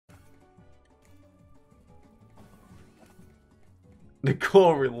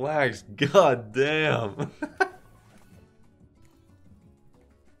Nicole, relax. God damn.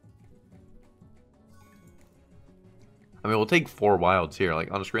 I mean, we'll take 4 wilds here.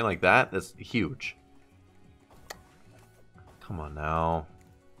 Like, on a screen like that, that's huge. Come on now.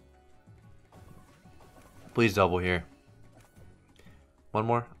 Please double here. One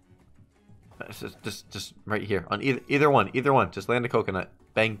more. Just right here. On either one. Either one. Just land a coconut.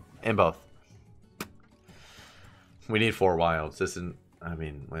 Bang. And both. We need 4 wilds. This isn't... I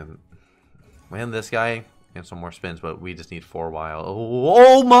mean, land this guy and some more spins, but we just need 4 wilds.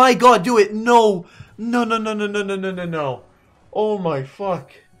 Oh my god, do it! No! No, no, no, no, no, no, no, no, no. Oh my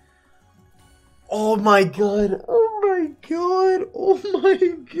fuck. Oh my god. Oh my god. Oh my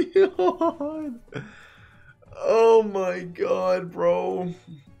god. Oh my god, bro.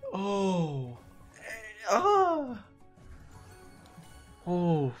 Oh. Ah.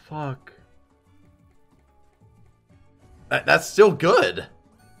 Oh, fuck. That's still good.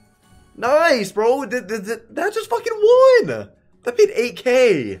 Nice, bro. That just fucking won. That paid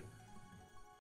 8K.